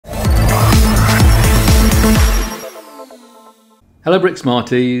Hello Brick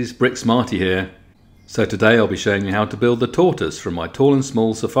Smarties, Brick Smarty here. So today I'll be showing you how to build the tortoise from my Tall and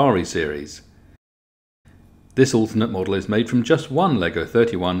Small Safari series. This alternate model is made from just one LEGO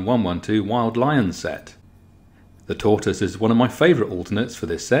 31112 Wild Lion set. The tortoise is one of my favourite alternates for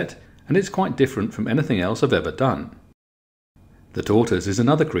this set, and it's quite different from anything else I've ever done. The tortoise is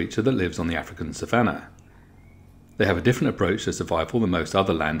another creature that lives on the African savannah. They have a different approach to survival than most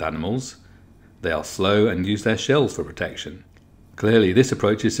other land animals. They are slow and use their shells for protection. Clearly this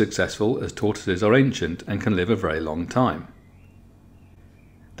approach is successful as tortoises are ancient and can live a very long time.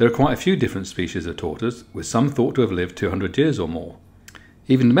 There are quite a few different species of tortoise, with some thought to have lived 200 years or more.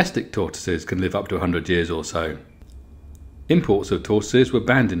 Even domestic tortoises can live up to 100 years or so. Imports of tortoises were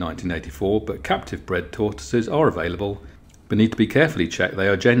banned in 1984, but captive bred tortoises are available, but need to be carefully checked they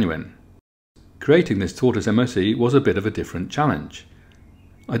are genuine. Creating this tortoise MOC was a bit of a different challenge.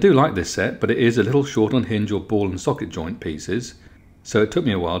 I do like this set, but it is a little short on hinge or ball and socket joint pieces, so it took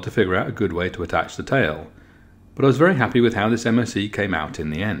me a while to figure out a good way to attach the tail, but I was very happy with how this MOC came out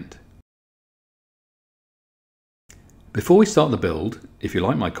in the end. Before we start the build, if you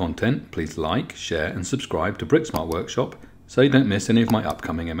like my content, please like, share and subscribe to BrickSmart Workshop so you don't miss any of my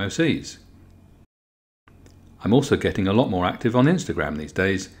upcoming MOCs. I'm also getting a lot more active on Instagram these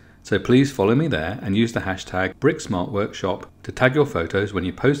days, so please follow me there and use the hashtag BrickSmartWorkshop to tag your photos when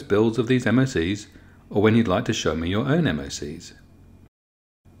you post builds of these MOCs or when you'd like to show me your own MOCs.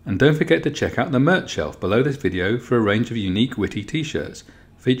 And don't forget to check out the merch shelf below this video for a range of unique witty t-shirts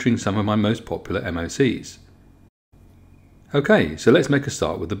featuring some of my most popular MOCs. Okay, so let's make a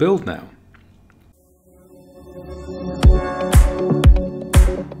start with the build now.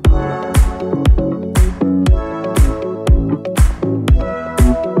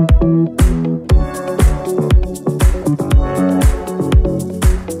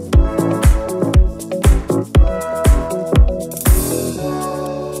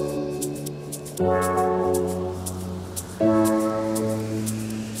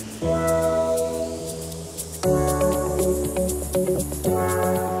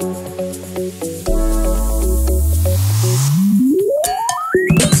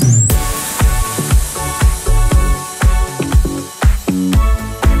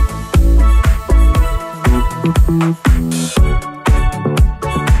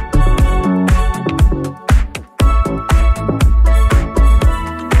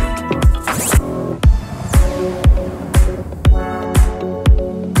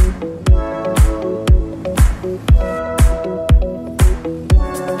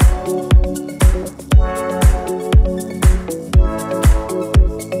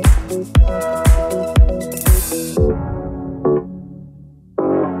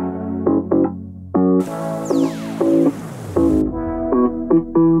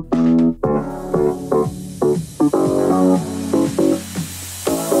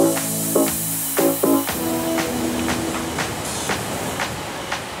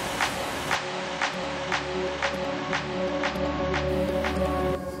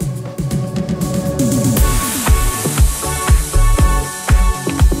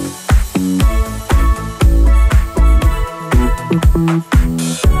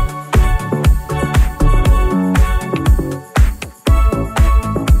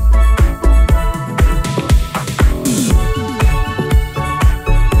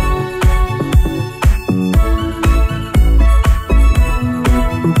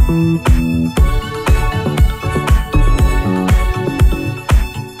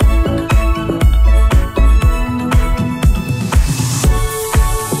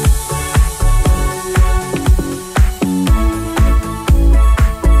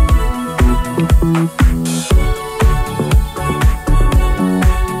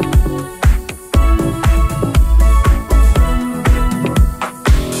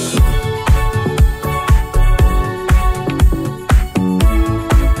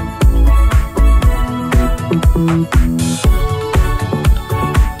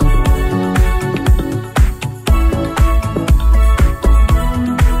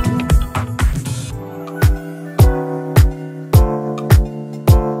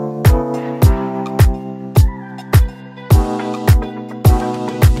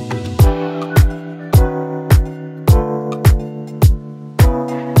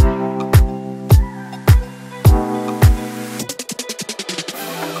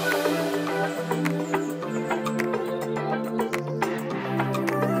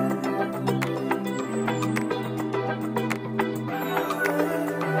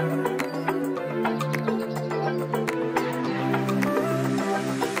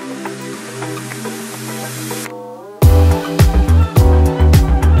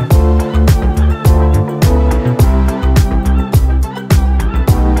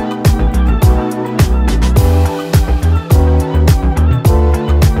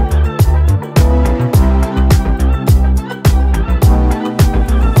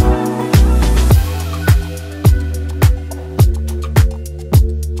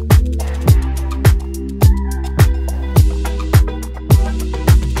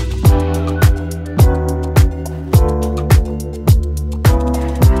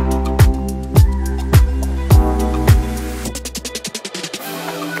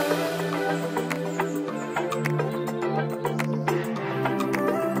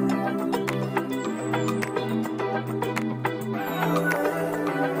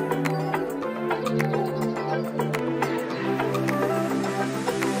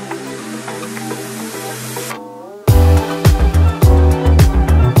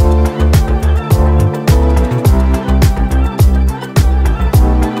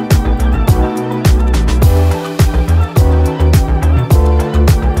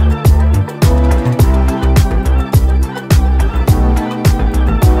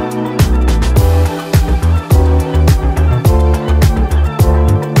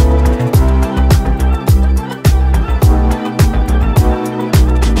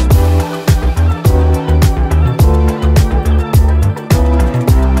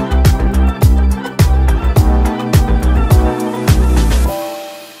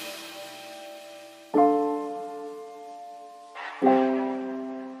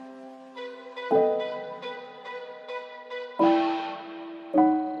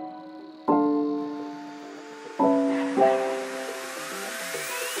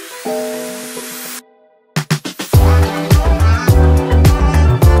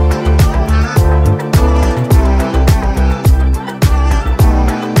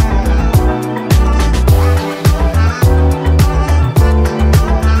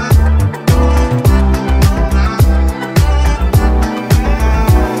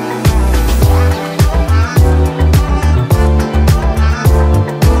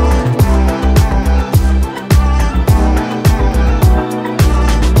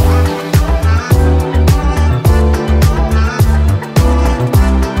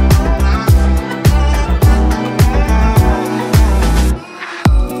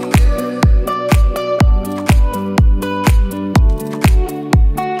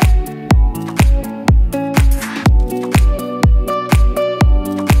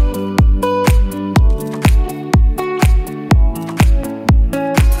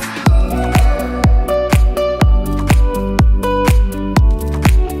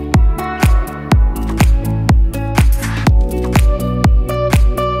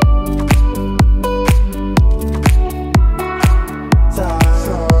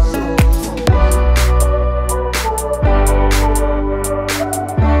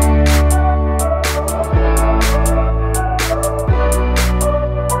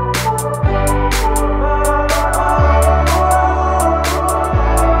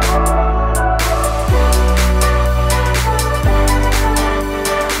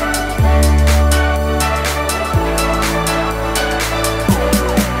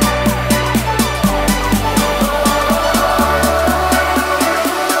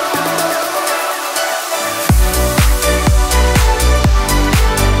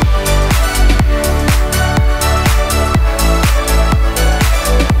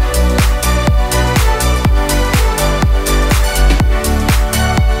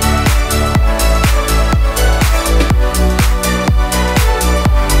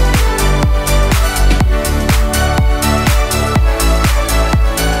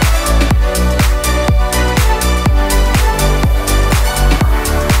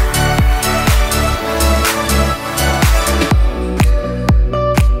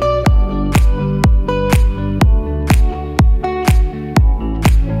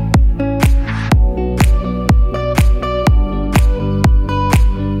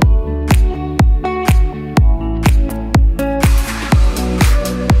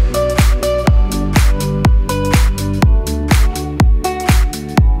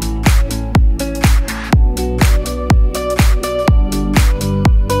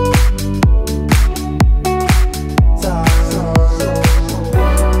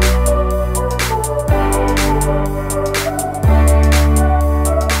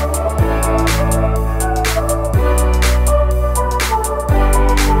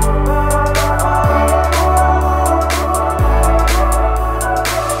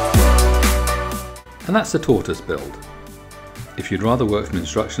 And that's the tortoise build. If you'd rather work from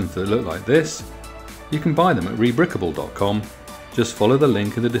instructions that look like this, you can buy them at Rebrickable.com. Just follow the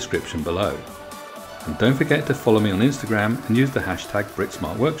link in the description below. And don't forget to follow me on Instagram and use the hashtag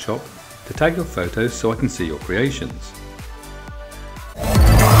BrickSmartWorkshop to tag your photos so I can see your creations.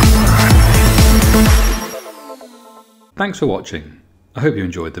 Thanks for watching. I hope you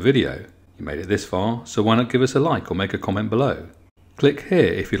enjoyed the video. You made it this far, so why not give us a like or make a comment below. Click here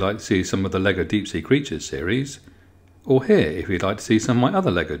if you'd like to see some of the LEGO Deep Sea Creatures series, or here if you'd like to see some of my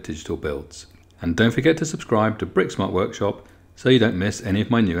other LEGO digital builds. And don't forget to subscribe to BrickSmart Workshop so you don't miss any of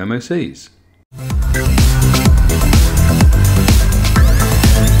my new MOCs.